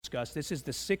discuss. This is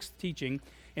the 6th teaching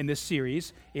in this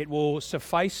series. It will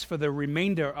suffice for the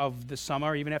remainder of the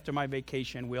summer. Even after my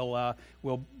vacation,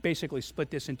 we'll basically split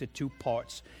this into 2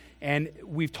 parts. And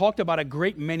we've talked about a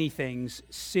great many things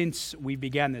since we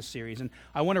began this series. And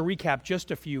I want to recap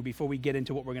just a few before we get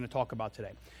into what we're going to talk about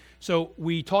today. So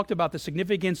we talked about the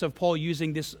significance of Paul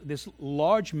using this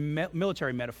large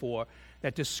military metaphor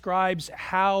that describes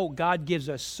how God gives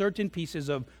us certain pieces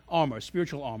of armor,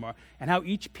 spiritual armor, and how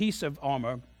each piece of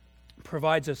armor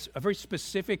provides us a very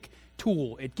specific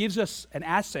tool. It gives us an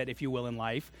asset, if you will, in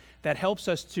life that helps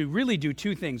us to really do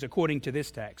 2 things according to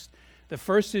this text. The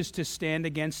first is to stand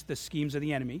against the schemes of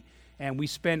the enemy, and we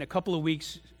spent a couple of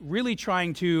weeks really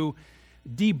trying to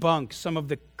debunk some of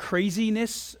the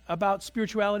craziness about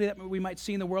spirituality that we might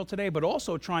see in the world today, but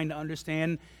also trying to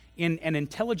understand in an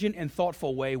intelligent and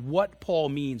thoughtful way what Paul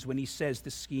means when he says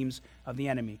the schemes of the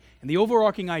enemy. And the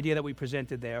overarching idea that we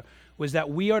presented there was that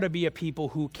we are to be a people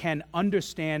who can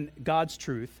understand God's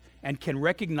truth and can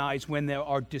recognize when there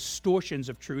are distortions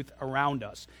of truth around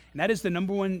us. And that is the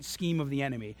number one scheme of the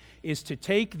enemy, is to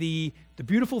take the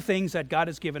beautiful things that God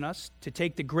has given us, to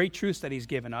take the great truths that he's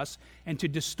given us, and to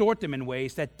distort them in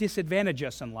ways that disadvantage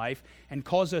us in life and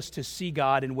cause us to see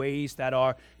God in ways that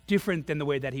are different than the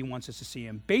way that he wants us to see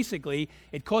him. Basically,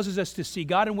 it causes us to see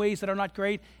God in ways that are not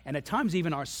great, and at times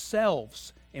even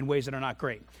ourselves in ways that are not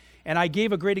great. And I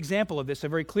gave a great example of this, a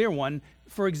very clear one.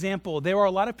 For example, there are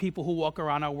a lot of people who walk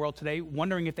around our world today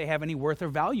wondering if they have any worth or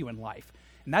value in life.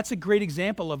 And that's a great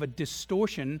example of a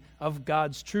distortion of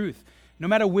God's truth. No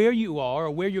matter where you are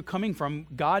or where you're coming from,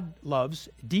 God loves,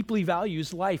 deeply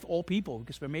values life, all people,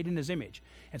 because we're made in his image.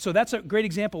 And so that's a great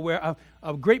example where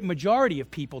a great majority of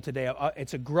people today,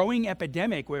 it's a growing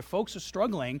epidemic where folks are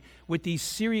struggling with these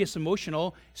serious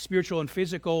emotional, spiritual, and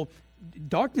physical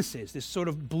darknesses, this sort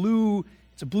of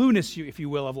it's a blueness, if you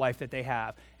will, of life that they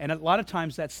have. And a lot of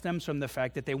times that stems from the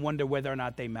fact that they wonder whether or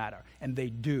not they matter. And they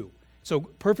do. So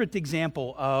perfect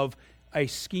example of a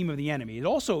scheme of the enemy. It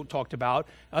also talked about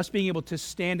us being able to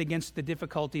stand against the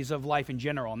difficulties of life in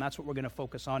general. And that's what we're going to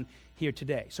focus on here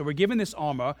today. So we're given this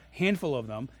armor, handful of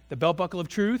them, the belt buckle of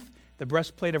truth, the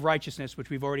breastplate of righteousness, which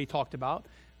we've already talked about.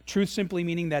 Truth simply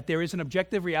meaning that there is an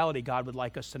objective reality God would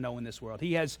like us to know in this world.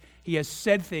 He has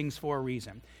said things for a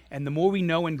reason. And the more we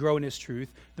know and grow in his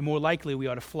truth, the more likely we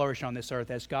are to flourish on this earth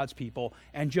as God's people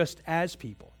and just as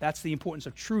people. That's the importance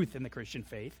of truth in the Christian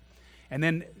faith. And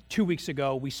then 2 weeks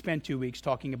ago, we spent 2 weeks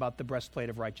talking about the breastplate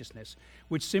of righteousness,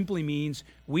 which simply means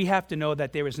we have to know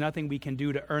that there is nothing we can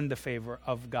do to earn the favor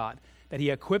of God, that he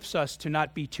equips us to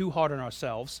not be too hard on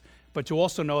ourselves, but to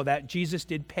also know that Jesus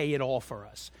did pay it all for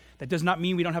us. That does not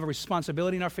mean we don't have a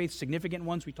responsibility in our faith, significant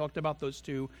ones. We talked about those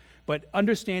too. But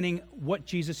understanding what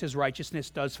Jesus' righteousness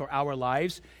does for our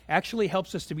lives actually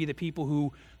helps us to be the people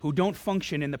who don't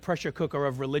function in the pressure cooker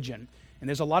of religion. And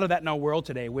there's a lot of that in our world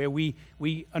today where we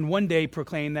on one day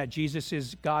proclaim that Jesus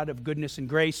is God of goodness and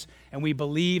grace, and we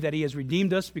believe that he has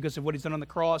redeemed us because of what he's done on the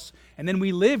cross. And then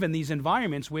we live in these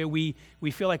environments where we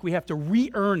feel like we have to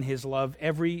re-earn his love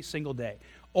every single day.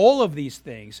 All of these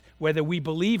things, whether we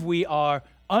believe we are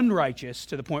unrighteous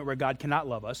to the point where God cannot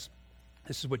love us,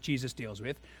 this is what Jesus deals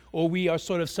with, or we are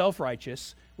sort of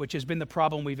self-righteous, which has been the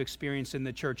problem we've experienced in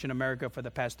the church in America for the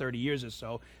past 30 years or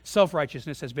so.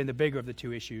 Self-righteousness has been the bigger of the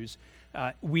 2 issues.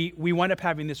 We wind up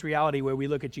having this reality where we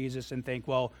look at Jesus and think,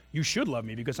 well, you should love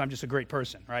me because I'm just a great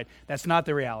person, right? That's not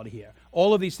the reality here.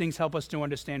 All of these things help us to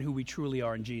understand who we truly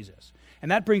are in Jesus. And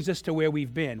that brings us to where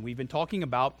we've been. We've been talking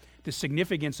about the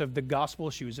significance of the gospel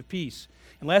shoes of peace.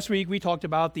 And last week we talked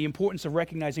about the importance of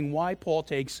recognizing why Paul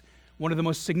takes one of the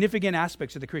most significant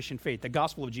aspects of the Christian faith, the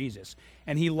gospel of Jesus,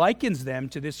 and he likens them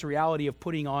to this reality of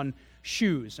putting on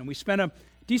shoes. And we spent a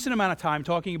decent amount of time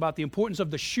talking about the importance of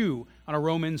the shoe on a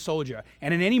Roman soldier,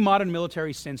 and in any modern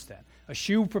military since then. A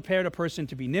shoe prepared a person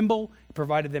to be nimble, it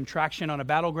provided them traction on a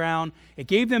battleground, it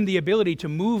gave them the ability to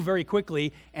move very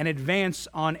quickly and advance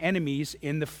on enemies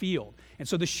in the field. And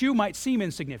so the shoe might seem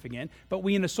insignificant, but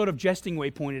we in a sort of jesting way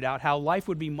pointed out how life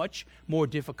would be much more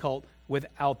difficult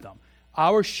without them.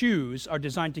 Our shoes are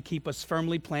designed to keep us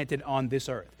firmly planted on this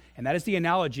earth. And that is the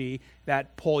analogy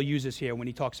that Paul uses here when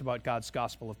he talks about God's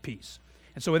gospel of peace.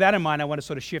 And so with that in mind, I want to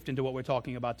sort of shift into what we're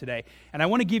talking about today. And I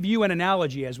want to give you an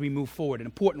analogy as we move forward, an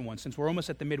important one, since we're almost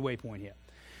at the midway point here.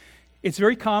 It's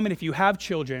very common if you have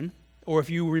children, or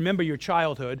if you remember your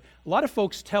childhood, a lot of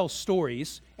folks tell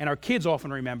stories, and our kids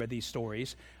often remember these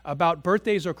stories, about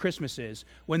birthdays or Christmases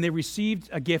when they received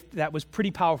a gift that was pretty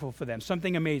powerful for them,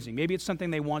 something amazing. Maybe it's something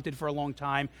they wanted for a long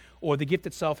time, or the gift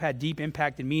itself had deep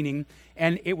impact and meaning,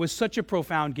 and it was such a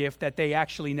profound gift that they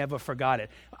actually never forgot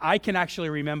it. I can actually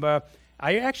remember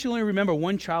I actually remember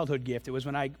one childhood gift. It was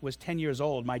when I was 10 years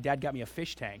old. My dad got me a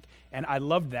fish tank, and I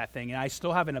loved that thing. And I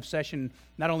still have an obsession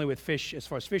not only with fish as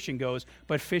far as fishing goes,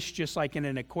 but fish just like in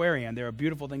an aquarium. They're a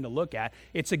beautiful thing to look at.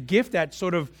 It's a gift that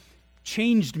sort of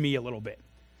changed me a little bit.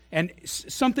 And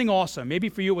something awesome. Maybe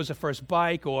for you it was a first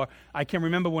bike, or I can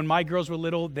remember when my girls were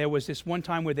little, there was this one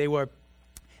time where they were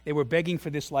begging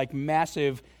for this like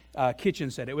massive kitchen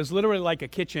set. It was literally like a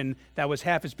kitchen that was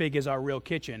half as big as our real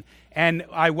kitchen. And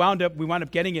we wound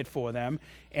up getting it for them,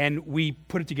 and we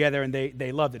put it together, and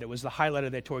they loved it. It was the highlight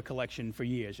of their toy collection for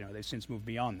years. They've since moved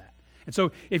beyond that. And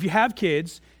so if you have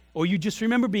kids, or you just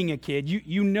remember being a kid,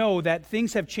 you know that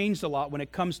things have changed a lot when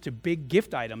it comes to big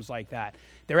gift items like that.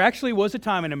 There actually was a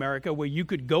time in America where you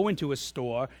could go into a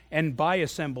store and buy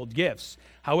assembled gifts.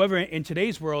 However, in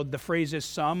today's world, the phrase is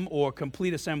some or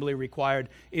complete assembly required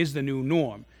is the new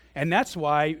norm. And that's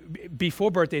why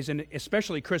before birthdays, and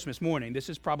especially Christmas morning, this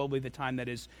is probably the time that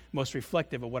is most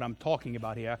reflective of what I'm talking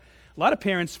about here. A lot of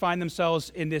parents find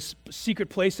themselves in this secret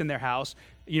place in their house,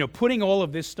 putting all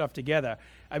of this stuff together.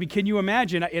 I mean, can you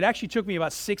imagine? It actually took me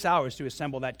about 6 hours to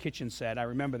assemble that kitchen set. I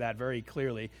remember that very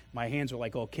clearly. My hands were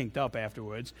like all kinked up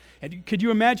afterwards. And could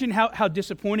you imagine how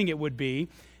disappointing it would be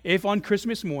if on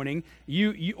Christmas morning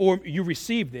you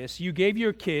received this, you gave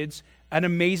your kids an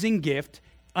amazing gift,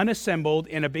 unassembled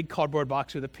in a big cardboard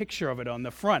box with a picture of it on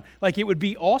the front. Like, it would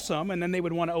be awesome, and then they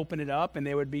would want to open it up, and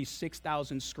there would be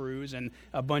 6,000 screws and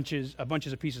a bunches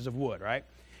of pieces of wood, right?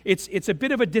 It's a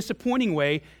bit of a disappointing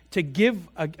way to give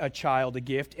a child a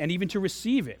gift and even to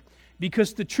receive it,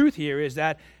 because the truth here is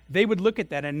that they would look at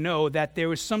that and know that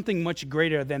there is something much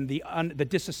greater than the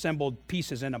disassembled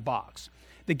pieces in a box.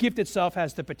 The gift itself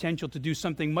has the potential to do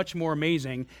something much more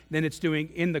amazing than it's doing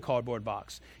in the cardboard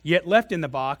box. Yet left in the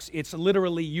box, it's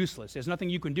literally useless. There's nothing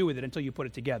you can do with it until you put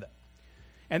it together.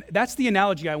 And that's the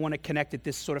analogy I want to connect at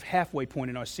this sort of halfway point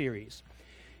in our series.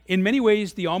 In many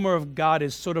ways, the armor of God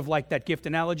is sort of like that gift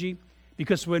analogy,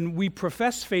 because when we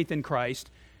profess faith in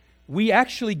Christ, we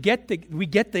actually get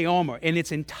the armor in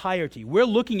its entirety. We're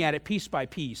looking at it piece by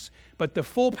piece, but the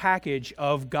full package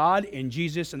of God and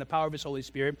Jesus and the power of His Holy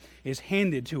Spirit is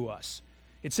handed to us.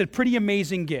 It's a pretty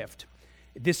amazing gift,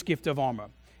 this gift of armor.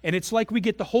 And it's like we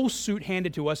get the whole suit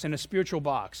handed to us in a spiritual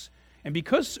box. And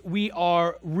because we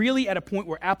are really at a point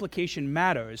where application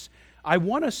matters, I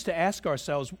want us to ask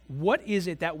ourselves, what is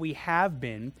it that we have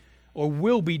been or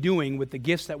will be doing with the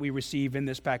gifts that we receive in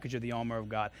this package of the armor of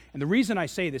God? And the reason I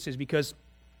say this is because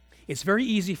it's very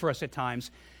easy for us at times,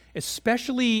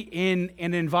 especially in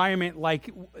an environment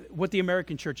like what the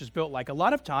American church is built like. A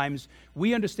lot of times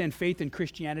we understand faith and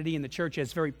Christianity in the church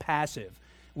as very passive.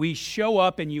 We show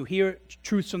up and you hear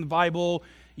truths from the Bible.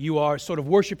 You are sort of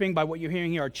worshiping by what you're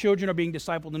hearing here. Our children are being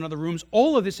discipled in other rooms.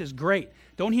 All of this is great.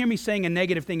 Don't hear me saying a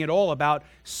negative thing at all about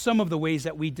some of the ways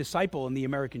that we disciple in the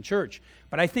American church.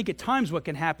 But I think at times what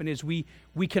can happen is we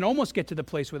can almost get to the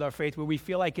place with our faith where we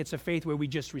feel like it's a faith where we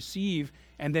just receive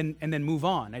and then move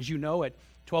on. As you know, at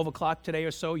 12 o'clock today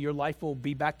or so, your life will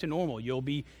be back to normal.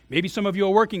 Maybe some of you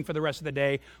are working for the rest of the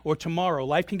day, or tomorrow.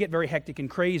 Life can get very hectic and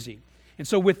crazy. And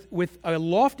so with a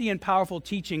lofty and powerful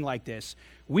teaching like this,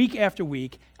 week after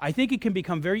week, I think it can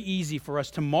become very easy for us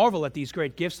to marvel at these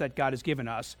great gifts that God has given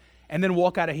us and then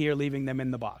walk out of here leaving them in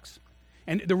the box.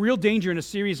 And the real danger in a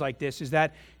series like this is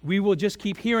that we will just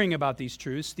keep hearing about these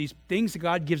truths, these things that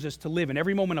God gives us to live in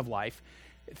every moment of life,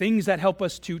 tools that help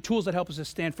us to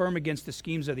stand firm against the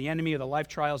schemes of the enemy or the life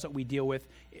trials that we deal with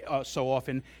so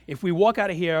often. If we walk out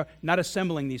of here not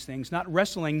assembling these things, not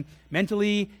wrestling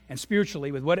mentally and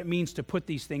spiritually with what it means to put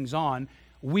these things on,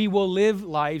 we will live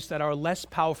lives that are less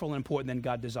powerful and important than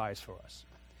God desires for us.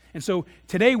 And so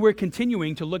today we're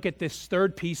continuing to look at this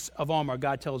third piece of armor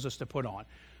God tells us to put on,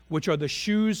 which are the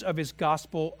shoes of His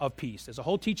gospel of peace. There's a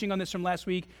whole teaching on this from last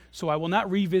week, so I will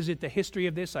not revisit the history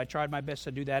of this. I tried my best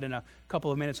to do that in a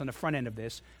couple of minutes on the front end of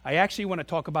this. I actually want to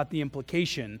talk about the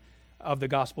implication of the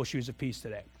gospel shoes of peace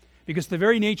today, because the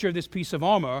very nature of this piece of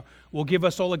armor will give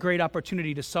us all a great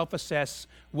opportunity to self-assess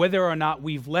whether or not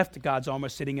we've left God's armor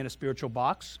sitting in a spiritual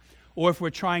box, or if we're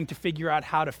trying to figure out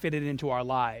how to fit it into our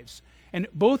lives. And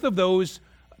both of those,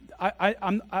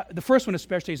 the first one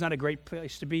especially is not a great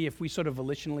place to be if we sort of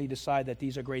volitionally decide that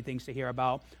these are great things to hear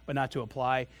about but not to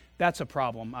apply. That's a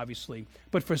problem, obviously.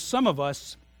 But for some of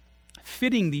us,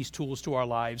 fitting these tools to our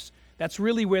lives, that's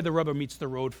really where the rubber meets the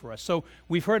road for us. So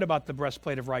we've heard about the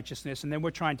breastplate of righteousness, and then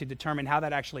we're trying to determine how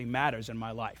that actually matters in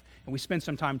my life. And we spent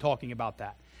some time talking about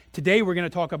that. Today we're going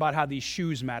to talk about how these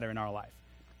shoes matter in our life.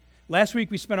 Last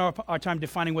week we spent our time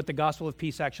defining what the gospel of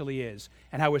peace actually is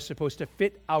and how we're supposed to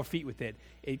fit our feet with it.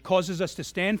 It causes us to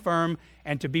stand firm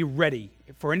and to be ready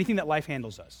for anything that life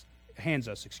hands us.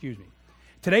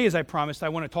 Today, as I promised, I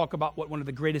want to talk about what one of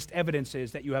the greatest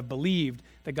evidences that you have believed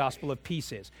the gospel of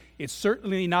peace is. It's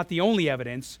certainly not the only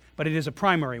evidence, but it is a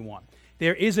primary one.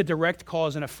 There is a direct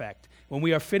cause and effect. When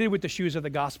we are fitted with the shoes of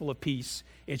the gospel of peace,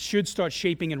 it should start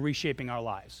shaping and reshaping our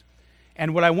lives.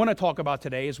 And what I want to talk about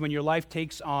today is when your life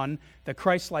takes on the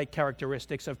Christ-like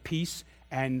characteristics of peace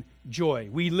and joy.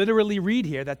 We literally read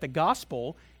here that the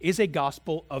gospel is a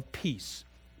gospel of peace.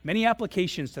 Many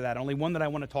applications to that, only one that I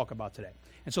want to talk about today.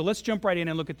 And so let's jump right in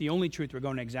and look at the only truth we're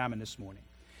going to examine this morning.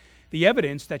 The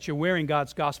evidence that you're wearing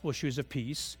God's gospel shoes of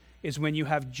peace is when you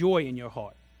have joy in your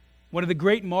heart. One of the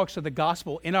great marks of the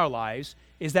gospel in our lives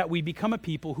is that we become a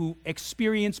people who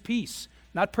experience peace.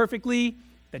 Not perfectly.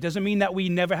 That doesn't mean that we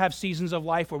never have seasons of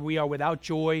life where we are without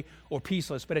joy or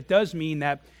peaceless, but it does mean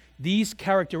that these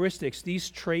characteristics,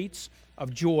 these traits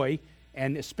of joy,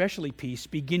 and especially peace,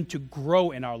 begin to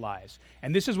grow in our lives.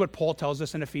 And this is what Paul tells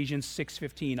us in Ephesians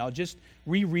 6:15. I'll just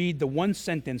reread the one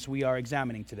sentence we are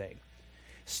examining today.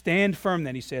 Stand firm,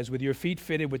 then, he says, with your feet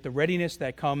fitted with the readiness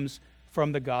that comes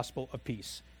from the gospel of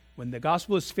peace. When the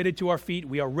gospel is fitted to our feet,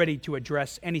 we are ready to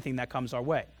address anything that comes our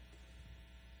way.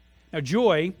 Now,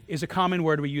 joy is a common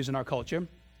word we use in our culture.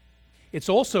 It's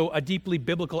also a deeply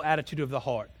biblical attitude of the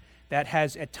heart that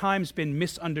has at times been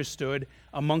misunderstood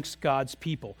amongst God's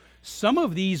people. Some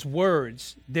of these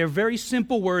words, they're very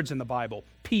simple words in the Bible.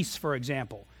 Peace, for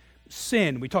example.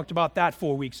 Sin, we talked about that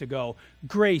 4 weeks ago.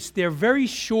 Grace, they're very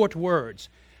short words.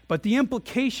 But the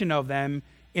implication of them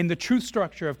in the truth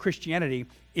structure of Christianity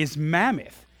is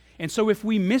mammoth. And so if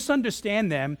we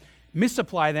misunderstand them,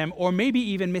 misapply them, or maybe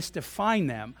even misdefine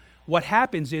them, what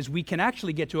happens is we can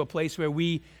actually get to a place where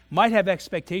we might have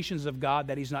expectations of God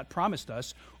that He's not promised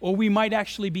us, or we might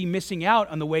actually be missing out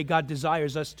on the way God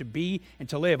desires us to be and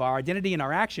to live, our identity and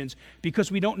our actions,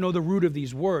 because we don't know the root of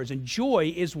these words. And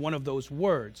joy is one of those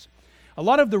words. A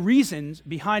lot of the reasons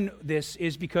behind this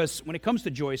is because when it comes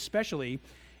to joy especially,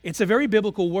 it's a very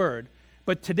biblical word,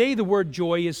 but today the word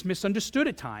joy is misunderstood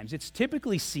at times. It's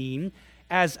typically seen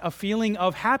as a feeling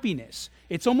of happiness.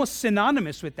 It's almost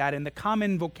synonymous with that in the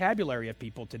common vocabulary of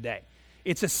people today.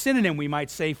 It's a synonym, we might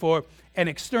say, for an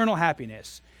external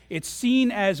happiness. It's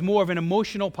seen as more of an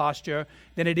emotional posture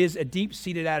than it is a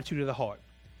deep-seated attitude of the heart.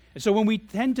 And so when we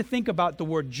tend to think about the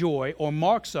word joy or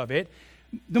marks of it,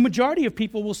 the majority of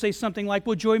people will say something like,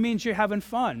 well, joy means you're having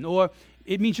fun, or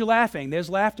it means you're laughing. There's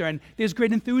laughter, and there's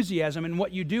great enthusiasm in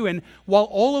what you do. And while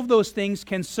all of those things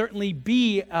can certainly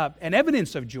be an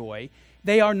evidence of joy,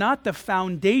 they are not the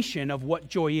foundation of what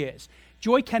joy is.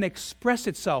 Joy can express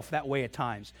itself that way at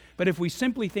times. But if we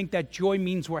simply think that joy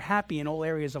means we're happy in all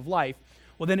areas of life,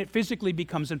 well, then it physically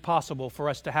becomes impossible for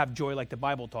us to have joy like the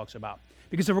Bible talks about.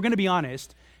 Because if we're going to be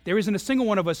honest, there isn't a single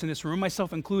one of us in this room,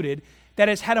 myself included, that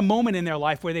has had a moment in their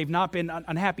life where they've not been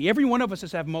unhappy. Every one of us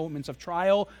has had moments of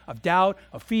trial, of doubt,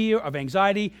 of fear, of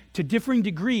anxiety, to differing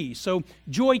degrees. So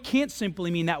joy can't simply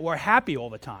mean that we're happy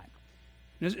all the time.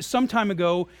 Some time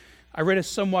ago, I read a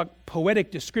somewhat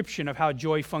poetic description of how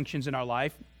joy functions in our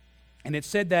life, and it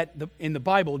said that in the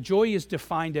Bible, joy is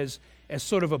defined as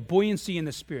sort of a buoyancy in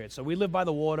the spirit. So we live by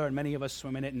the water, and many of us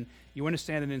swim in it, and you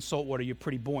understand that in salt water, you're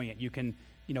pretty buoyant. You can,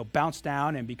 bounce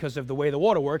down, and because of the way the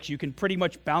water works, you can pretty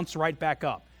much bounce right back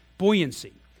up.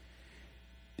 Buoyancy.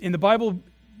 In the Bible,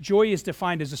 joy is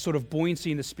defined as a sort of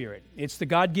buoyancy in the spirit. It's the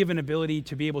God-given ability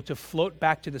to be able to float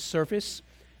back to the surface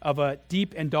of a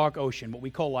deep and dark ocean, what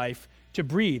we call life, to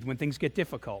breathe when things get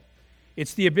difficult.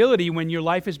 It's the ability when your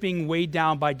life is being weighed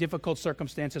down by difficult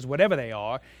circumstances, whatever they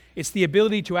are, it's the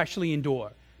ability to actually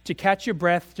endure, to catch your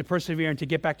breath, to persevere, and to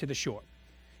get back to the shore.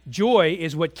 Joy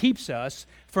is what keeps us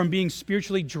from being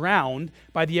spiritually drowned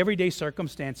by the everyday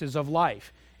circumstances of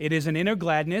life. It is an inner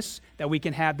gladness that we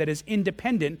can have that is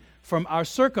independent from our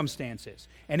circumstances,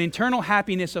 an internal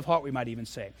happiness of heart, we might even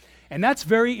say. And that's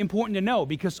very important to know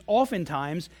because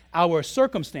oftentimes our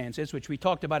circumstances, which we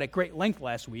talked about at great length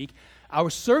last week, our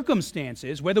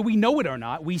circumstances, whether we know it or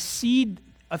not, we cede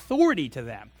authority to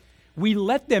them. We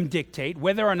let them dictate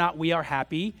whether or not we are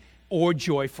happy or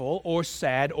joyful or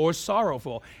sad or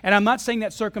sorrowful. And I'm not saying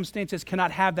that circumstances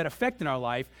cannot have that effect in our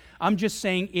life. I'm just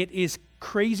saying it is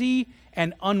crazy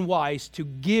and unwise to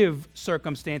give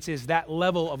circumstances that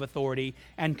level of authority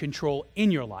and control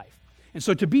in your life. And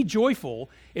so to be joyful,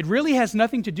 it really has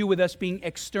nothing to do with us being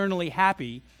externally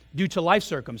happy due to life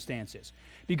circumstances.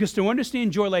 Because to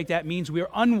understand joy like that means we are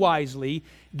unwisely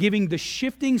giving the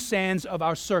shifting sands of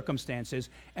our circumstances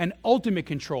an ultimate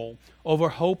control over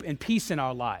hope and peace in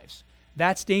our lives.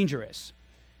 That's dangerous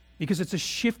because it's a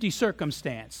shifty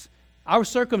circumstance. Our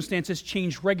circumstances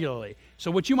change regularly.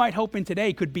 So what you might hope in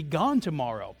today could be gone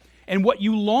tomorrow. And what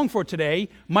you long for today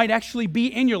might actually be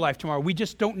in your life tomorrow. We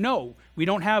just don't know. We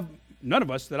don't have none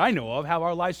of us that I know of have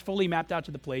our lives fully mapped out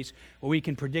to the place where we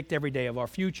can predict every day of our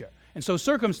future. And so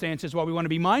circumstances, while we want to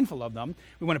be mindful of them,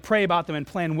 we want to pray about them and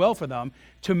plan well for them,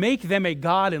 to make them a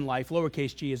God in life,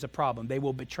 lowercase g, is a problem. They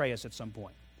will betray us at some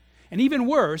point. And even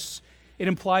worse, it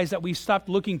implies that we've stopped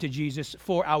looking to Jesus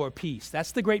for our peace.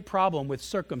 That's the great problem with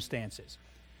circumstances.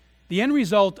 The end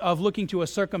result of looking to a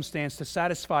circumstance to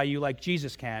satisfy you like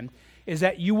Jesus can is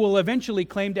that you will eventually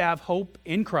claim to have hope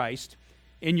in Christ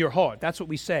in your heart. That's what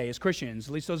we say as Christians,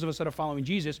 at least those of us that are following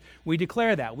Jesus. We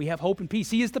declare that. We have hope and peace.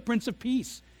 He is the Prince of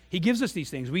Peace. He gives us these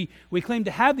things. We claim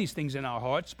to have these things in our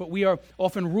hearts, but we are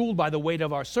often ruled by the weight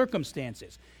of our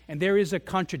circumstances. And there is a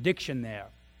contradiction there.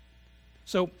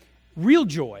 So real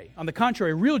joy, on the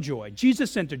contrary, real joy,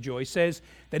 Jesus-centered joy, says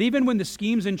that even when the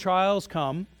schemes and trials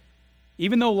come,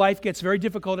 even though life gets very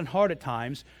difficult and hard at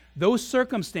times, those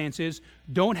circumstances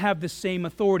don't have the same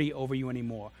authority over you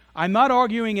anymore. I'm not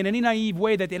arguing in any naive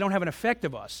way that they don't have an effect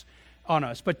on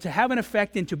us, but to have an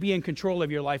effect and to be in control of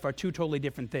your life are two totally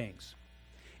different things.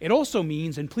 It also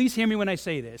means, and please hear me when I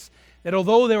say this, that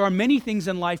although there are many things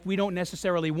in life we don't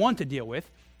necessarily want to deal with,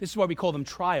 this is why we call them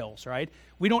trials, right?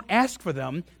 We don't ask for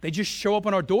them, they just show up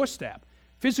on our doorstep.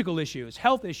 Physical issues,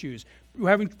 health issues,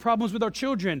 we're having problems with our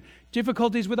children,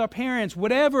 difficulties with our parents,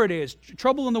 whatever it is,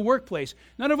 trouble in the workplace.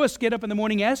 None of us get up in the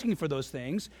morning asking for those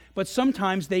things, but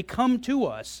sometimes they come to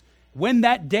us. When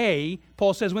that day,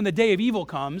 Paul says, when the day of evil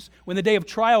comes, when the day of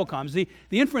trial comes, the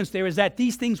inference there is that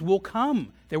these things will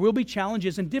come. There will be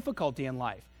challenges and difficulty in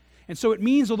life. And so it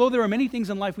means, although there are many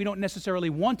things in life we don't necessarily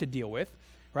want to deal with,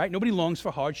 right? Nobody longs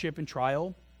for hardship and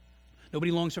trial.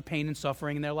 Nobody longs for pain and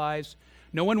suffering in their lives.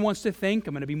 No one wants to think,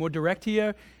 I'm going to be more direct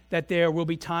here, that there will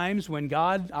be times when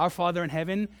God, our Father in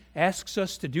heaven, asks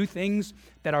us to do things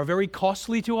that are very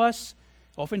costly to us.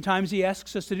 Oftentimes he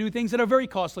asks us to do things that are very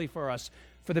costly for us,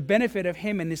 for the benefit of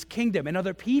him and his kingdom and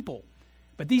other people.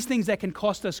 But these things that can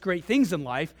cost us great things in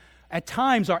life, at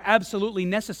times are absolutely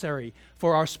necessary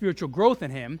for our spiritual growth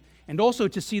in him, and also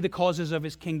to see the causes of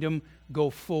his kingdom go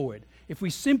forward. If we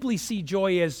simply see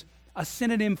joy as a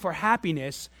synonym for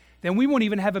happiness, then we won't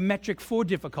even have a metric for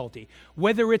difficulty.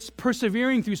 Whether it's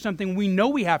persevering through something we know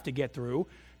we have to get through,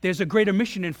 there's a greater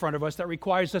mission in front of us that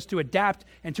requires us to adapt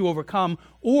and to overcome,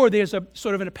 or there's a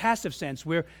sort of in a passive sense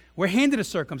where we're handed a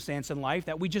circumstance in life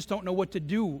that we just don't know what to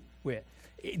do with.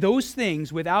 Those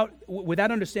things, without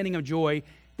understanding of joy,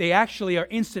 they actually are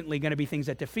instantly going to be things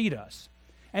that defeat us.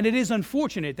 And it is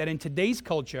unfortunate that in today's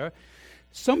culture,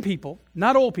 some people,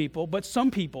 not all people, but some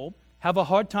people have a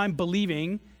hard time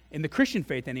believing, in the Christian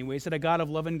faith anyways, that a God of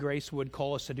love and grace would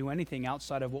call us to do anything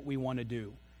outside of what we want to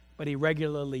do. But he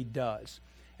regularly does.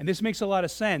 And this makes a lot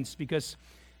of sense because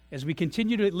as we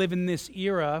continue to live in this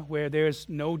era where there's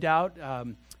no doubt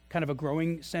kind of a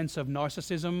growing sense of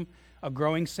narcissism, a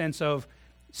growing sense of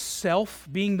self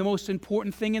being the most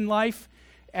important thing in life,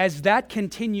 as that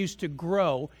continues to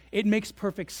grow, it makes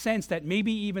perfect sense that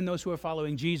maybe even those who are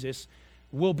following Jesus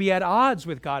will be at odds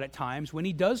with God at times when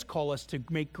he does call us to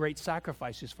make great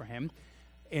sacrifices for him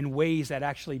in ways that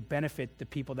actually benefit the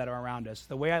people that are around us.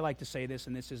 The way I like to say this,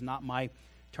 and this is not my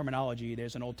terminology,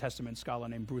 there's an Old Testament scholar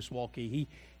named Bruce Waltke.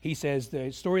 He says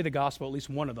the story of the gospel, at least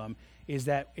one of them, is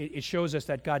that it shows us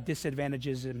that God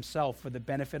disadvantages himself for the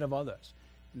benefit of others.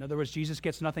 In other words, Jesus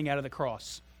gets nothing out of the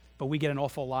cross, but we get an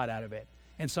awful lot out of it.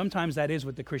 And sometimes that is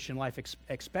what the Christian life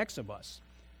expects of us.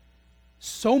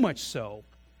 So much so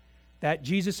that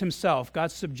Jesus himself,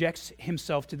 God subjects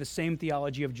himself to the same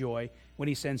theology of joy when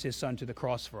he sends his son to the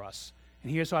cross for us.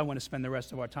 And here's how I want to spend the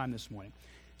rest of our time this morning.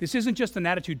 This isn't just an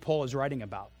attitude Paul is writing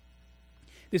about.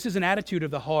 This is an attitude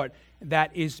of the heart that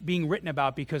is being written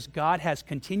about because God has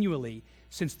continually,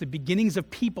 since the beginnings of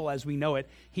people as we know it,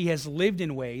 he has lived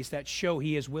in ways that show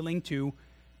he is willing to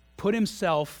put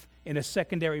himself in a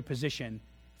secondary position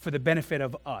for the benefit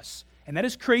of us. And that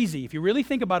is crazy. If you really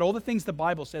think about all the things the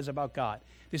Bible says about God,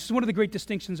 this is one of the great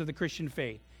distinctions of the Christian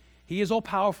faith. He is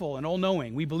all-powerful and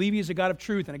all-knowing. We believe he is a God of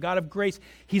truth and a God of grace.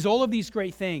 He's all of these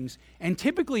great things. And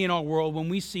typically in our world, when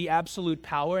we see absolute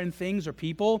power in things or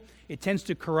people, it tends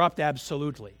to corrupt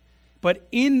absolutely. But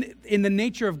in the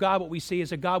nature of God, what we see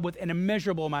is a God with an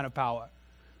immeasurable amount of power,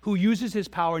 who uses his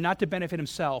power not to benefit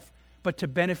himself, but to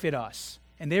benefit us.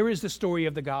 And there is the story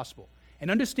of the gospel. And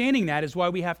understanding that is why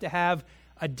we have to have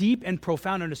a deep and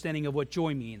profound understanding of what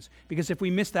joy means. Because if we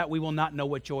miss that, we will not know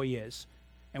what joy is.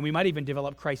 And we might even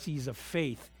develop crises of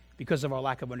faith because of our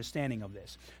lack of understanding of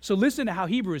this. So listen to how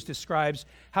Hebrews describes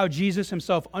how Jesus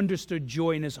himself understood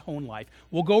joy in his own life.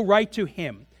 We'll go right to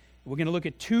him. We're going to look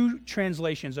at two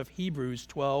translations of Hebrews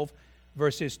 12,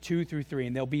 verses 2 through 3,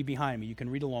 and they'll be behind me. You can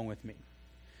read along with me.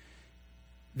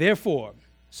 Therefore,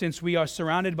 since we are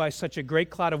surrounded by such a great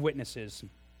cloud of witnesses,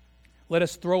 let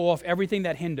us throw off everything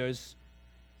that hinders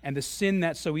and the sin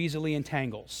that so easily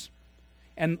entangles.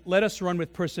 And let us run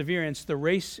with perseverance the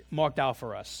race marked out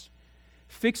for us,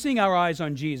 fixing our eyes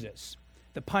on Jesus,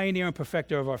 the pioneer and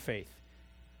perfecter of our faith.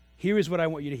 Here is what I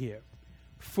want you to hear.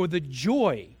 For the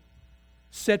joy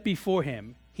set before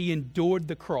him, he endured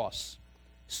the cross,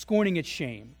 scorning its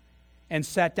shame, and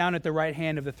sat down at the right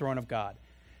hand of the throne of God.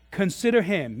 Consider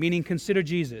him, meaning consider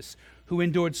Jesus, who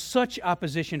endured such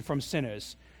opposition from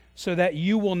sinners, so that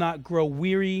you will not grow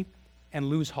weary and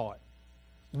lose heart.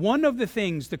 One of the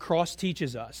things the cross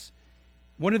teaches us,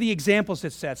 one of the examples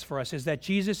it sets for us, is that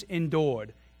Jesus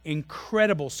endured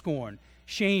incredible scorn,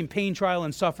 shame, pain, trial,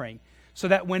 and suffering, so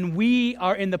that when we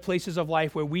are in the places of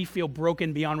life where we feel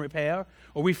broken beyond repair,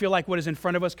 or we feel like what is in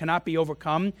front of us cannot be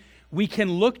overcome, we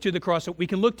can look to the cross, we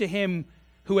can look to him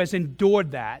who has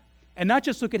endured that, and not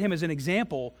just look at him as an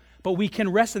example, but we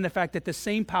can rest in the fact that the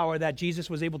same power that Jesus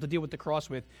was able to deal with the cross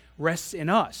with rests in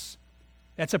us.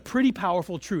 That's a pretty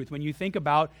powerful truth when you think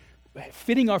about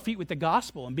fitting our feet with the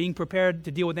gospel and being prepared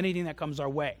to deal with anything that comes our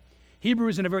way.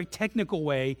 Hebrews, in a very technical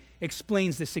way,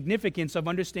 explains the significance of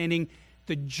understanding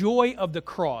the joy of the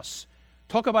cross.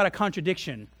 Talk about a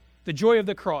contradiction. The joy of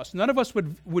the cross. None of us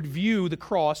would view the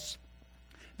cross,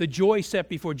 the joy set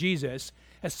before Jesus,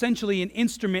 essentially an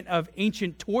instrument of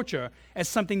ancient torture, as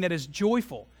something that is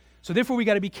joyful. So therefore we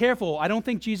got to be careful. I don't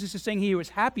think Jesus is saying he was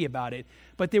happy about it,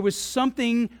 but there was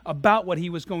something about what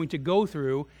he was going to go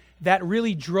through that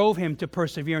really drove him to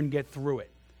persevere and get through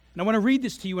it. And I want to read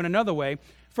this to you in another way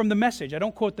from the Message. I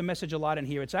don't quote the Message a lot in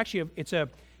here. It's actually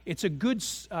it's a good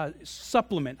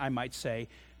supplement, I might say,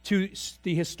 to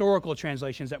the historical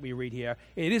translations that we read here.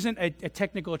 It isn't a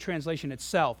technical translation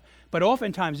itself, but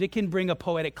oftentimes it can bring a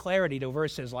poetic clarity to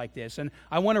verses like this. And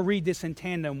I want to read this in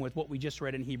tandem with what we just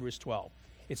read in Hebrews 12.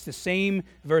 It's the same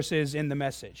verses in the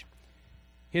Message.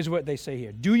 Here's what they say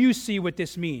here. Do you see what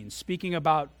this means? Speaking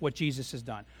about what Jesus has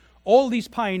done. All these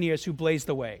pioneers who blazed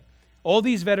the way, all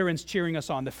these veterans cheering us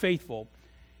on, the faithful,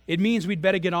 it means we'd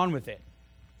better get on with it.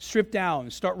 Strip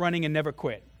down, start running, and never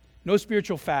quit. No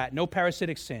spiritual fat, no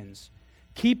parasitic sins.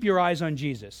 Keep your eyes on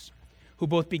Jesus, who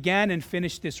both began and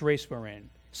finished this race we're in.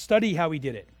 Study how he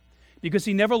did it, because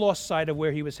he never lost sight of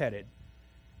where he was headed,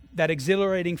 that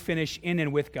exhilarating finish in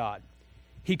and with God.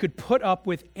 He could put up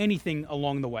with anything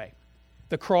along the way,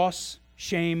 the cross,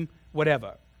 shame,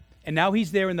 whatever. And now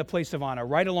he's there in the place of honor,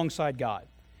 right alongside God.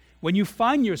 When you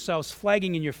find yourselves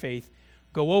flagging in your faith,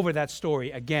 go over that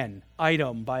story again,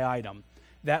 item by item.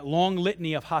 That long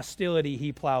litany of hostility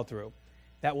he plowed through,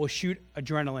 that will shoot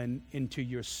adrenaline into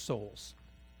your souls.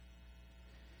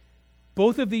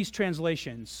 Both of these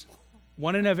translations,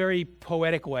 one in a very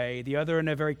poetic way, the other in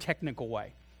a very technical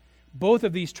way, both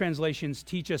of these translations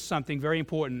teach us something very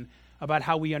important about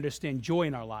how we understand joy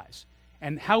in our lives.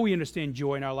 And how we understand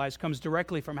joy in our lives comes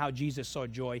directly from how Jesus saw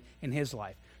joy in his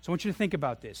life. So I want you to think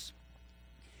about this.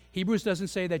 Hebrews doesn't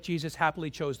say that Jesus happily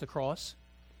chose the cross.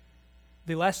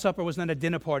 The Last Supper was not a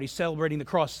dinner party celebrating the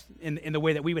cross in the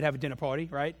way that we would have a dinner party,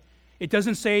 right? It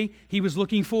doesn't say he was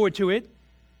looking forward to it.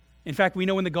 In fact, we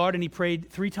know in the garden he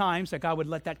prayed 3 times that God would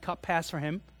let that cup pass for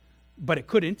him, but it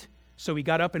couldn't, so he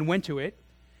got up and went to it.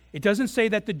 It doesn't say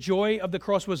that the joy of the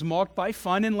cross was marked by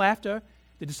fun and laughter.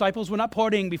 The disciples were not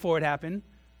partying before it happened.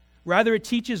 Rather, it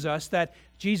teaches us that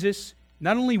Jesus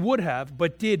not only would have,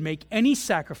 but did make any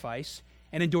sacrifice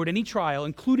and endured any trial,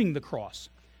 including the cross,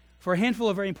 for a handful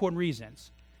of very important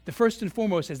reasons. The first and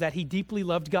foremost is that he deeply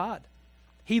loved God.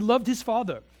 He loved his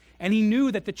Father, and he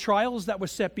knew that the trials that were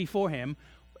set before him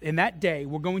in that day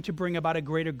were going to bring about a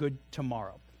greater good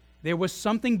tomorrow. There was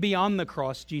something beyond the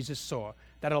cross Jesus saw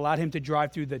that allowed him to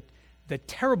drive through the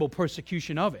terrible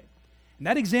persecution of it. And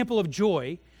that example of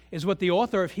joy is what the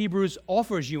author of Hebrews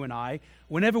offers you and I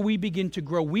whenever we begin to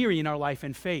grow weary in our life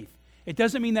and faith. It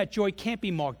doesn't mean that joy can't be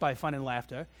marked by fun and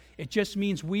laughter. It just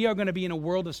means we are going to be in a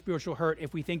world of spiritual hurt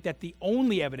if we think that the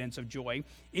only evidence of joy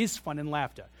is fun and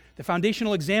laughter. The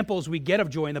foundational examples we get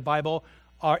of joy in the Bible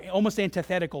are almost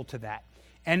antithetical to that.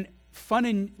 And fun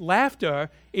and laughter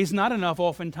is not enough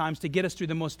oftentimes to get us through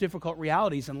the most difficult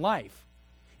realities in life.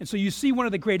 And so you see one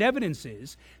of the great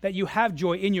evidences that you have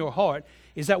joy in your heart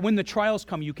is that when the trials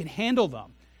come, you can handle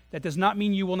them. That does not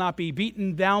mean you will not be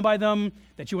beaten down by them,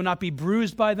 that you will not be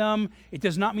bruised by them. It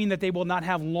does not mean that they will not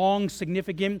have long,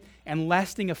 significant, and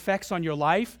lasting effects on your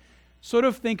life. Sort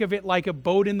of think of it like a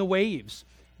boat in the waves.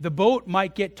 The boat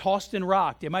might get tossed and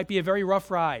rocked. It might be a very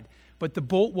rough ride, but the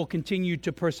boat will continue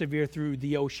to persevere through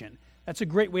the ocean. That's a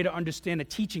great way to understand a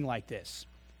teaching like this.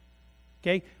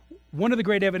 Okay? One of the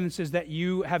great evidences that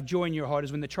you have joy in your heart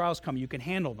is when the trials come, you can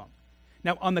handle them.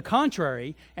 Now, on the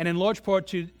contrary, and in large part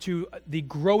to the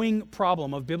growing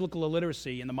problem of biblical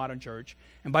illiteracy in the modern church,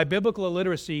 and by biblical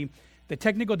illiteracy, the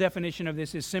technical definition of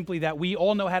this is simply that we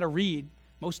all know how to read.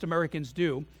 Most Americans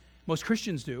do. Most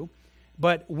Christians do.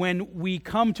 But when we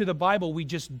come to the Bible, we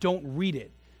just don't read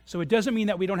it. So it doesn't mean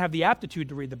that we don't have the aptitude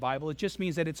to read the Bible. It just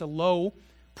means that it's a low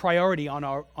priority on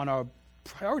our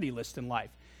priority list in life.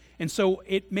 And so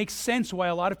it makes sense why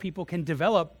a lot of people can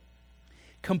develop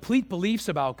complete beliefs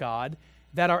about God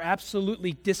that are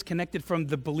absolutely disconnected from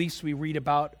the beliefs we read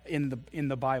about in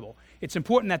the Bible. It's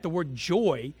important that the word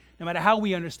joy, no matter how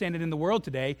we understand it in the world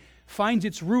today, finds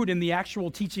its root in the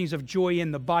actual teachings of joy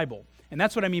in the Bible. And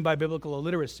that's what I mean by biblical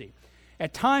illiteracy.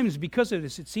 At times, because of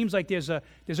this, it seems like there's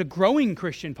a growing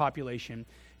Christian population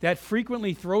that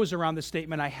frequently throws around the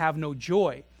statement, "I have no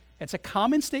joy." It's a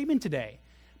common statement today,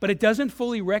 but it doesn't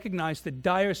fully recognize the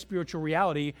dire spiritual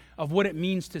reality of what it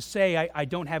means to say, I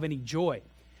don't have any joy.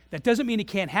 That doesn't mean it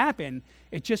can't happen.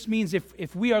 It just means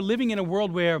if we are living in a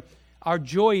world where our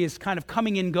joy is kind of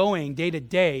coming and going day to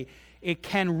day, it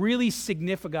can really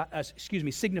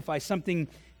signify something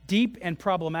deep and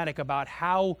problematic about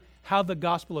how the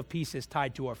gospel of peace is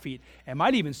tied to our feet. It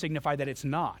might even signify that it's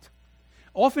not.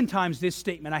 Oftentimes, this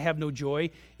statement, "I have no joy,"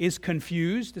 is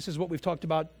confused. This is what we've talked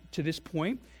about to this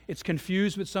point. It's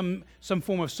confused with some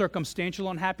form of circumstantial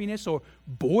unhappiness or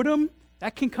boredom.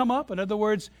 That can come up. In other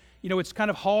words, it's kind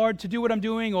of hard to do what I'm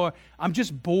doing, or I'm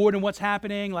just bored in what's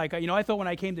happening. Like, I thought when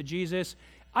I came to Jesus,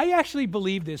 I actually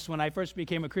believed this when I first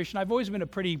became a Christian. I've always been a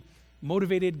pretty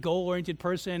motivated, goal-oriented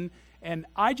person, and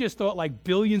I just thought like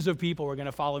billions of people were going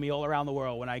to follow me all around the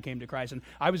world when I came to Christ, and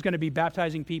I was going to be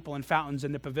baptizing people in fountains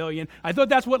in the pavilion. I thought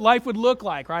that's what life would look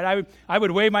like, right? I would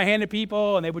wave my hand at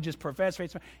people, and they would just profess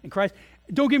faith in Christ.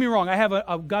 Don't get me wrong. I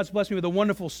have God's blessed me with a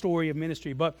wonderful story of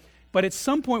ministry, but at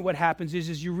some point what happens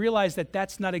is you realize that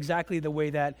that's not exactly the way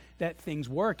that things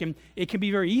work, and it can be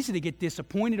very easy to get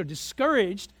disappointed or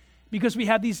discouraged because we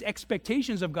have these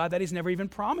expectations of God that He's never even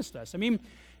promised us. I mean,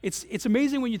 it's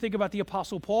amazing when you think about the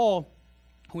Apostle Paul,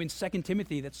 who in 2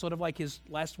 Timothy, that's sort of like his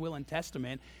last will and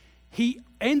testament, he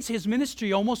ends his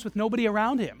ministry almost with nobody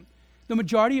around him. The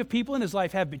majority of people in his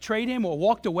life have betrayed him or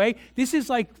walked away. This is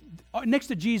like, next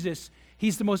to Jesus,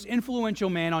 he's the most influential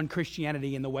man on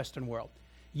Christianity in the Western world.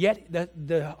 Yet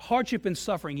the hardship and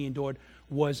suffering he endured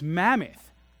was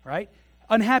mammoth, right?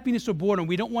 Unhappiness or boredom,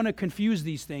 we don't want to confuse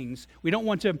these things. We don't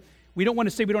want to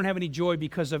say we don't have any joy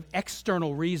because of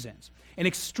external reasons. In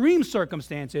extreme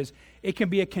circumstances, it can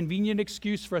be a convenient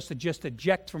excuse for us to just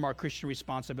eject from our Christian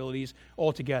responsibilities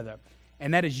altogether.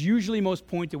 And that is usually most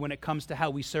pointed when it comes to how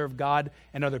we serve God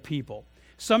and other people.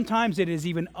 Sometimes it is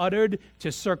even uttered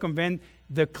to circumvent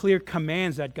the clear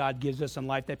commands that God gives us in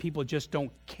life that people just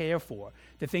don't care for,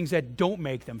 the things that don't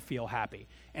make them feel happy.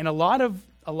 And a lot of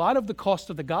the cost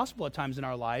of the gospel at times in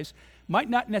our lives might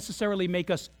not necessarily make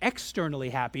us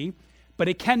externally happy, but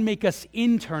it can make us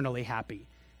internally happy.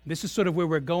 This is sort of where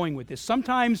we're going with this.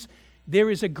 Sometimes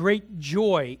there is a great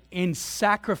joy in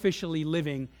sacrificially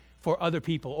living for other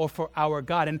people or for our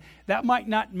God. And that might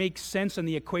not make sense in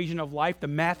the equation of life. The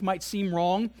math might seem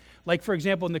wrong. Like, for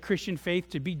example, in the Christian faith,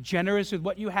 to be generous with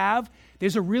what you have,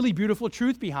 there's a really beautiful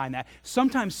truth behind that.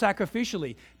 Sometimes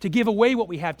sacrificially, to give away what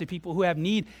we have to people who have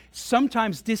need,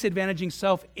 sometimes disadvantaging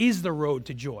self is the road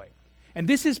to joy. And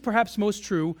this is perhaps most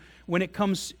true when it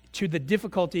comes to the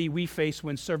difficulty we face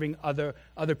when serving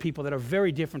other people that are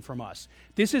very different from us.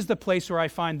 This is the place where I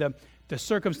find the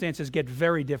circumstances get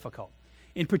very difficult.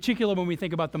 In particular, when we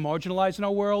think about the marginalized in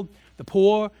our world, the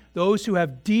poor, those who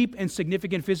have deep and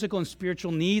significant physical and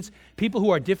spiritual needs, people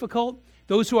who are difficult,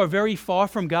 those who are very far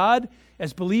from God.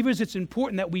 As believers, it's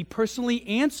important that we personally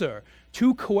answer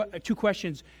two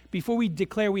questions before we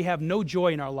declare we have no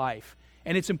joy in our life.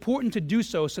 And it's important to do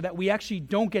so that we actually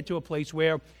don't get to a place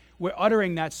where we're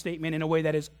uttering that statement in a way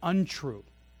that is untrue.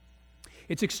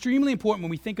 It's extremely important when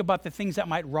we think about the things that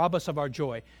might rob us of our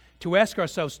joy to ask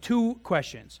ourselves two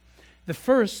questions. The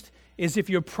first is if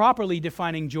you're properly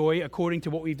defining joy according to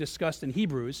what we've discussed in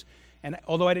Hebrews, and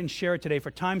although I didn't share it today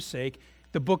for time's sake,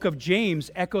 the book of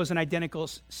James echoes an identical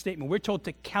statement. We're told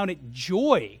to count it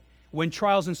joy when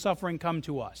trials and suffering come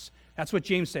to us. That's what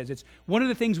James says. It's one of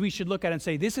the things we should look at and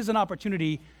say, this is an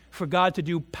opportunity for God to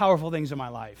do powerful things in my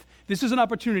life. This is an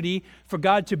opportunity for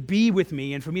God to be with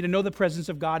me and for me to know the presence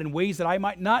of God in ways that I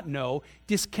might not know,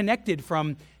 disconnected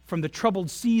from the troubled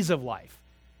seas of life.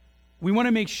 We want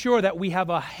to make sure that we have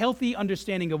a healthy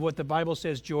understanding of what the Bible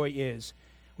says joy is.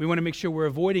 We want to make sure we're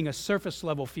avoiding a surface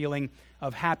level feeling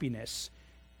of happiness,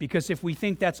 because if we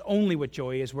think that's only what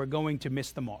joy is, we're going to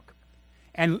miss the mark.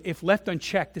 And if left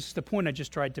unchecked, this is the point I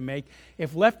just tried to make,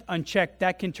 if left unchecked,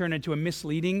 that can turn into a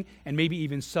misleading and maybe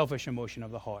even selfish emotion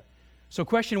of the heart. So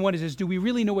question one is do we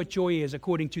really know what joy is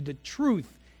according to the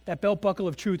truth, that belt buckle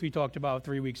of truth we talked about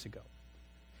 3 weeks ago?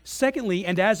 Secondly,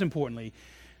 and as importantly,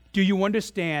 do you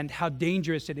understand how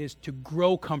dangerous it is to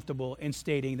grow comfortable in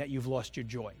stating that you've lost your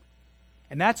joy?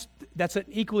 And that's an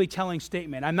equally telling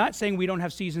statement. I'm not saying we don't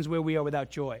have seasons where we are without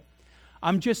joy.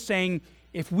 I'm just saying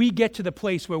if we get to the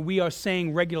place where we are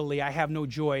saying regularly, I have no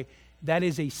joy, that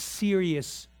is a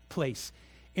serious place.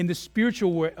 In the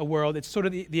spiritual world, it's sort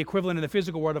of the equivalent in the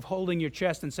physical world of holding your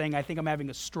chest and saying, I think I'm having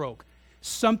a stroke.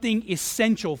 Something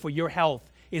essential for your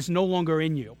health is no longer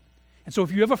in you. And so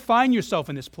if you ever find yourself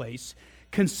in this place,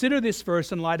 consider this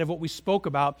verse in light of what we spoke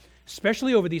about,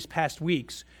 especially over these past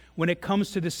weeks, when it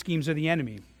comes to the schemes of the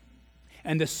enemy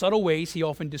and the subtle ways he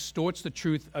often distorts the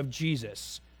truth of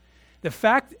Jesus. The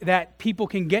fact that people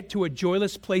can get to a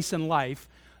joyless place in life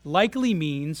likely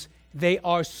means they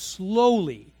are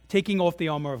slowly taking off the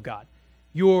armor of God.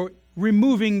 You're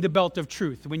removing the belt of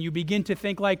truth when you begin to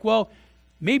think like, well,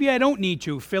 maybe I don't need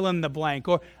to fill in the blank,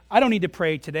 or I don't need to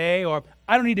pray today, or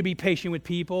I don't need to be patient with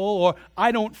people, or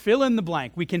I don't fill in the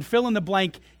blank. We can fill in the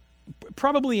blank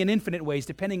probably in infinite ways,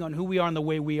 depending on who we are and the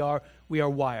way we are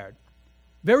wired.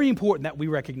 Very important that we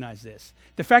recognize this.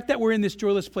 The fact that we're in this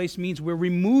joyless place means we're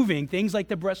removing things like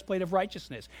the breastplate of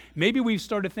righteousness. Maybe we've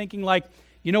started thinking like,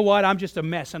 you know what, I'm just a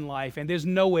mess in life, and there's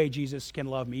no way Jesus can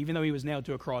love me, even though he was nailed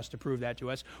to a cross to prove that to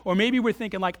us. Or maybe we're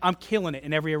thinking like, I'm killing it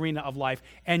in every arena of life,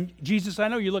 and Jesus, I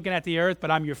know you're looking at the earth,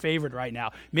 but I'm your favorite right now.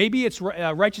 Maybe it's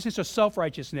righteousness or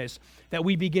self-righteousness that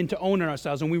we begin to own in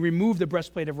ourselves, and we remove the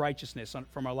breastplate of righteousness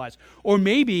from our lives. Or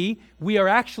maybe we are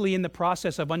actually in the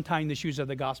process of untying the shoes of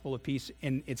the gospel of peace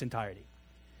in its entirety.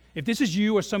 If this is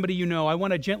you or somebody you know, I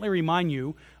want to gently remind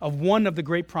you of one of the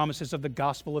great promises of the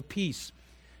gospel of peace.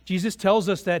 Jesus tells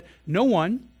us that no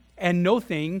one and no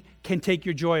thing can take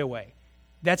your joy away.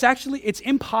 It's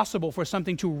impossible for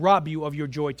something to rob you of your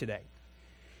joy today.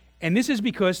 And this is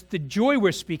because the joy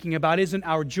we're speaking about isn't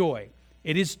our joy.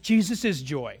 It is Jesus'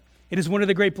 joy. It is one of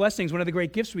the great blessings, one of the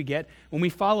great gifts we get when we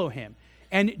follow him.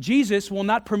 And Jesus will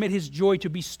not permit his joy to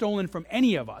be stolen from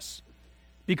any of us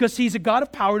because he's a God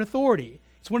of power and authority.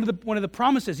 It's one of the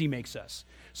promises he makes us.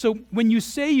 So when you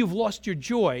say you've lost your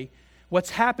joy, what's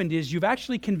happened is you've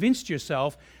actually convinced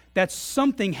yourself that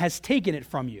something has taken it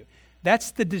from you.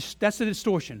 That's the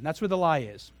distortion. That's where the lie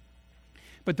is.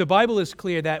 But the Bible is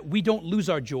clear that we don't lose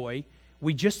our joy.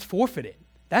 We just forfeit it.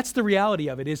 That's the reality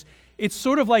of it. It's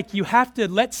sort of like you have to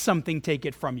let something take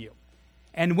it from you.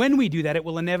 And when we do that, it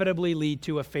will inevitably lead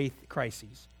to a faith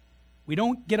crisis. We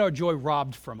don't get our joy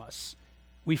robbed from us.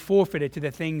 We forfeit it to the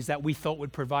things that we thought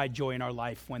would provide joy in our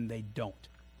life when they don't.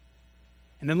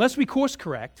 And unless we course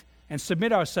correct and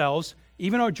submit ourselves,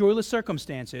 even our joyless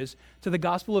circumstances, to the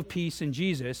gospel of peace in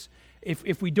Jesus,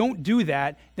 if we don't do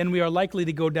that, then we are likely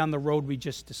to go down the road we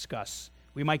just discussed.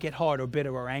 We might get hard or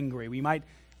bitter or angry. We might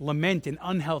lament in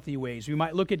unhealthy ways. We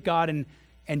might look at God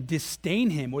and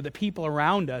disdain him or the people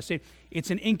around us.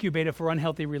 It's an incubator for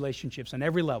unhealthy relationships on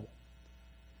every level.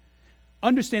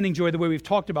 Understanding joy the way we've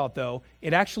talked about, though,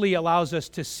 it actually allows us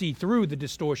to see through the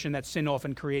distortion that sin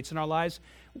often creates in our lives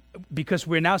because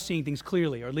we're now seeing things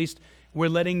clearly, or at least we're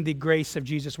letting the grace of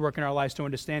Jesus work in our lives to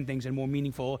understand things in more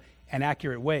meaningful and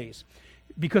accurate ways.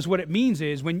 Because what it means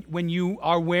is when you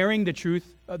are wearing the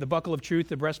truth, the buckle of truth,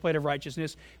 the breastplate of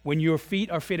righteousness, when your feet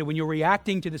are fitted, when you're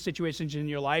reacting to the situations in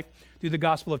your life through the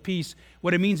gospel of peace,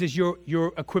 what it means is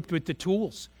you're equipped with the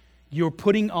tools. You're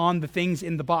putting on the things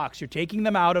in the box. You're taking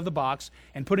them out of the box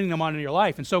and putting them on in your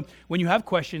life. And so when you have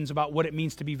questions about what it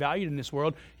means to be valued in this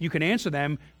world, you can answer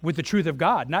them with the truth of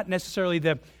God, not necessarily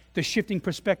the shifting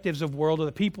perspectives of world or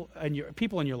the people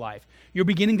in your life. You're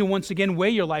beginning to once again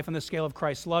weigh your life on the scale of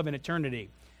Christ's love and eternity.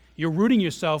 You're rooting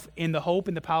yourself in the hope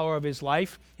and the power of his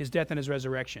life, his death, and his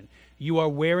resurrection. You are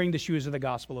wearing the shoes of the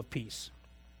gospel of peace.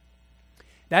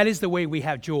 That is the way we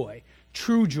have joy.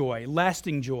 True joy,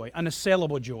 lasting joy,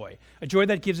 unassailable joy, a joy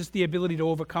that gives us the ability to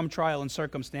overcome trial and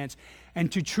circumstance and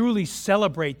to truly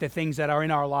celebrate the things that are in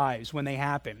our lives when they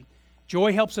happen.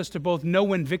 Joy helps us to both know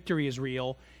when victory is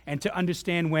real and to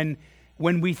understand when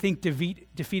we think defeat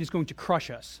is going to crush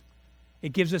us.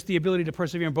 It gives us the ability to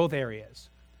persevere in both areas.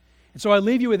 And so I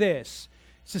leave you with this.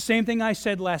 It's the same thing I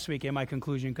said last week in my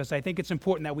conclusion because I think it's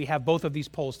important that we have both of these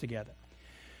poles together.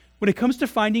 When it comes to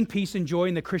finding peace and joy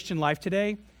in the Christian life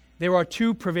today, there are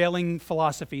two prevailing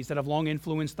philosophies that have long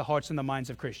influenced the hearts and the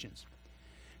minds of Christians.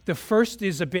 The first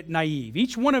is a bit naive.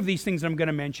 Each one of these things I'm going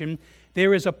to mention,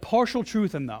 there is a partial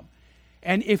truth in them.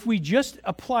 And if we just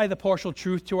apply the partial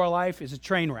truth to our life, it's a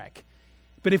train wreck.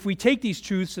 But if we take these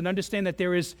truths and understand that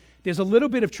there's a little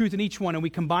bit of truth in each one and we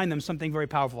combine them, something very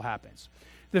powerful happens.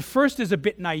 The first is a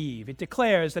bit naive. It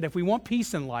declares that if we want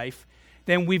peace in life,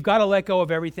 then we've got to let go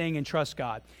of everything and trust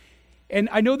God. And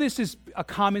I know this is a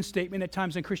common statement at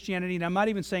times in Christianity, and I'm not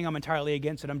even saying I'm entirely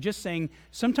against it. I'm just saying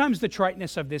sometimes the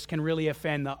triteness of this can really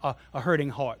offend a hurting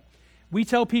heart. We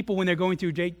tell people when they're going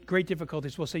through great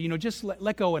difficulties, we'll say, just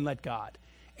let go and let God.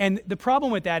 And the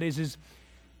problem with that is,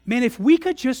 man, if we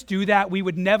could just do that, we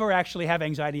would never actually have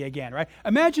anxiety again, right?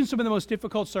 Imagine some of the most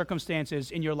difficult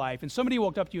circumstances in your life, and somebody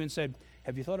walked up to you and said,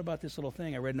 have you thought about this little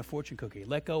thing I read in a fortune cookie?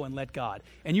 Let go and let God.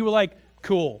 And you were like,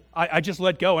 cool, I just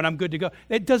let go and I'm good to go.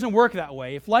 It doesn't work that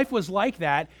way. If life was like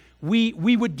that, we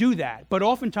would do that. But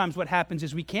oftentimes what happens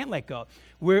is we can't let go.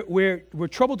 We're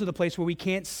troubled to the place where we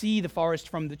can't see the forest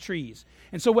from the trees.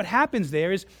 And so what happens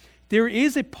there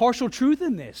is a partial truth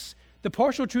in this. The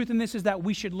partial truth in this is that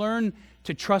we should learn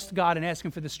to trust God and ask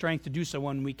Him for the strength to do so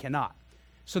when we cannot.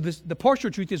 So the partial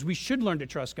truth is we should learn to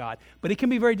trust God, but it can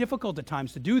be very difficult at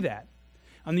times to do that.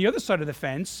 On the other side of the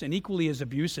fence, and equally as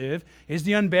abusive, is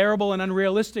the unbearable and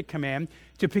unrealistic command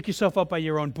to pick yourself up by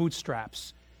your own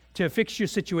bootstraps, to fix your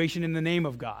situation in the name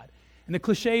of God. And the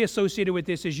cliche associated with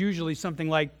this is usually something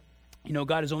like,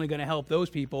 God is only going to help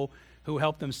those people who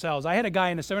help themselves. I had a guy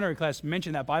in a seminary class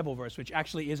mention that Bible verse, which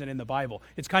actually isn't in the Bible.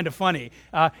 It's kind of funny.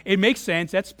 It makes sense.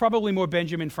 That's probably more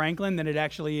Benjamin Franklin than it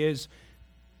actually is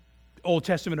Old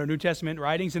Testament or New Testament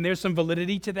writings, and there's some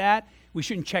validity to that. We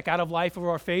shouldn't check out of life of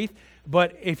our faith,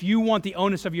 but if you want the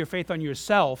onus of your faith on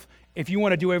yourself, if you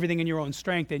want to do everything in your own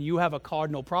strength, then you have a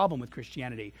cardinal problem with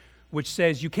Christianity, which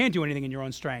says you can't do anything in your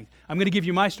own strength. I'm going to give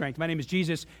you my strength. My name is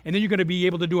Jesus, and then you're going to be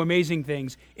able to do amazing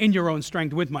things in your own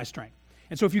strength with my strength.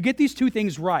 And so if you get these two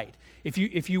things right, if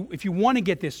you want to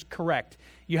get this correct,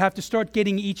 you have to start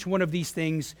getting each one of these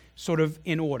things sort of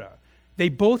in order. They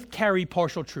both carry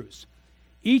partial truths.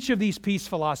 Each of these peace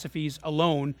philosophies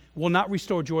alone will not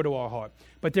restore joy to our heart.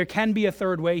 But there can be a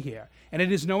third way here. And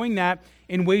it is knowing that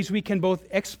in ways we can both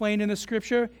explain in the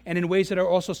Scripture and in ways that are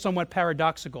also somewhat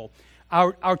paradoxical.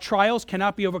 Our trials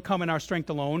cannot be overcome in our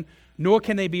strength alone, nor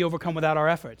can they be overcome without our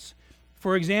efforts.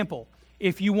 For example,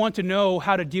 if you want to know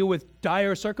how to deal with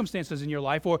dire circumstances in your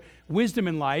life or wisdom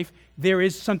in life, there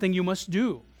is something you must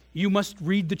do. You must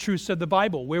read the truths of the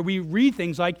Bible, where we read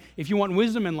things like, if you want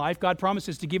wisdom in life, God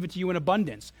promises to give it to you in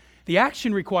abundance. The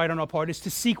action required on our part is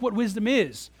to seek what wisdom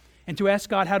is and to ask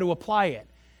God how to apply it.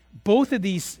 Both of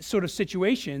these sort of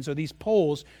situations or these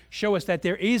poles show us that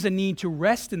there is a need to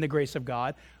rest in the grace of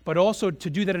God, but also to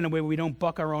do that in a way where we don't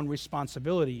buck our own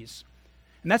responsibilities.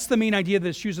 And that's the main idea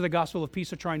the Shoes of the Gospel of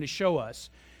Peace are trying to show us.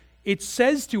 It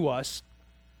says to us,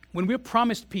 when we're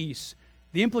promised peace,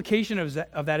 the implication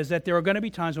of that is that there are going to be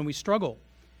times when we struggle.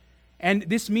 And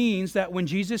this means that when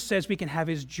Jesus says we can have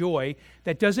His joy,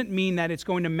 that doesn't mean that it's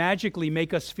going to magically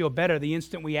make us feel better the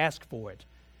instant we ask for it.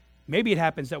 Maybe it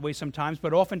happens that way sometimes,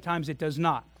 but oftentimes it does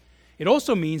not. It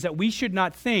also means that we should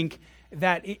not think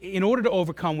that in order to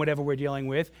overcome whatever we're dealing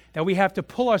with, that we have to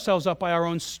pull ourselves up by our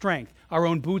own strength, our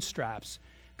own bootstraps.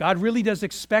 God really does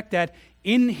expect that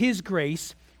in His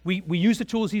grace, we use the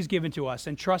tools He's given to us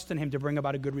and trust in Him to bring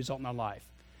about a good result in our life,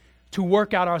 to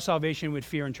work out our salvation with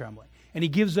fear and trembling. And He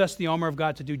gives us the armor of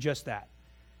God to do just that.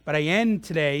 But I end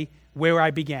today where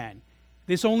I began.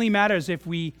 This only matters if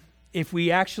we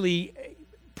actually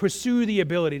pursue the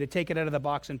ability to take it out of the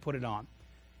box and put it on.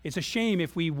 It's a shame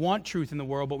if we want truth in the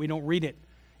world, but we don't read it.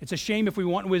 It's a shame if we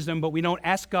want wisdom, but we don't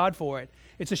ask God for it.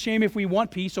 It's a shame if we want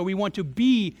peace or we want to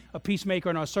be a peacemaker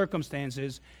in our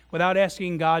circumstances without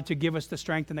asking God to give us the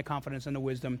strength and the confidence and the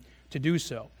wisdom to do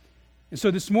so. And so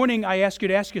this morning, I ask you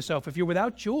to ask yourself, if you're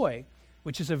without joy,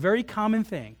 which is a very common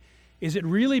thing, is it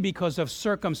really because of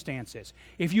circumstances?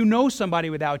 If you know somebody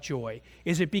without joy,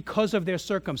 is it because of their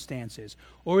circumstances?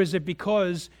 Or is it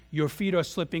because your feet are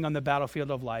slipping on the battlefield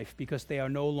of life because they are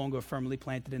no longer firmly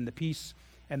planted in the peace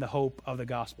and the hope of the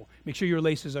gospel? Make sure your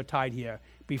laces are tied here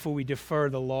before we defer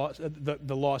the loss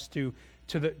to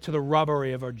the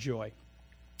robbery of our joy.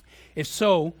 If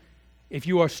so, if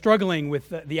you are struggling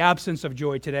with the absence of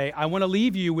joy today, I want to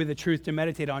leave you with a truth to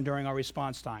meditate on during our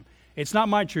response time. It's not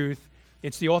my truth.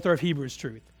 It's the author of Hebrews'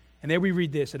 truth. And there we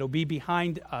read this. It'll be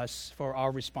behind us for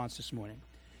our response this morning.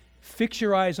 Fix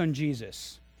your eyes on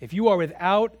Jesus. If you are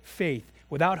without faith,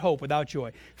 without hope, without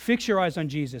joy, fix your eyes on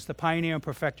Jesus, the pioneer and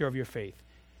perfecter of your faith.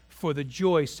 For the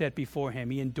joy set before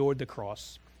Him, He endured the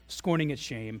cross, scorning its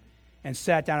shame, and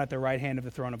sat down at the right hand of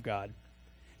the throne of God.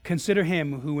 Consider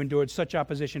Him who endured such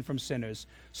opposition from sinners,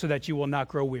 so that you will not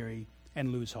grow weary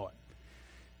and lose heart.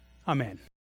 Amen.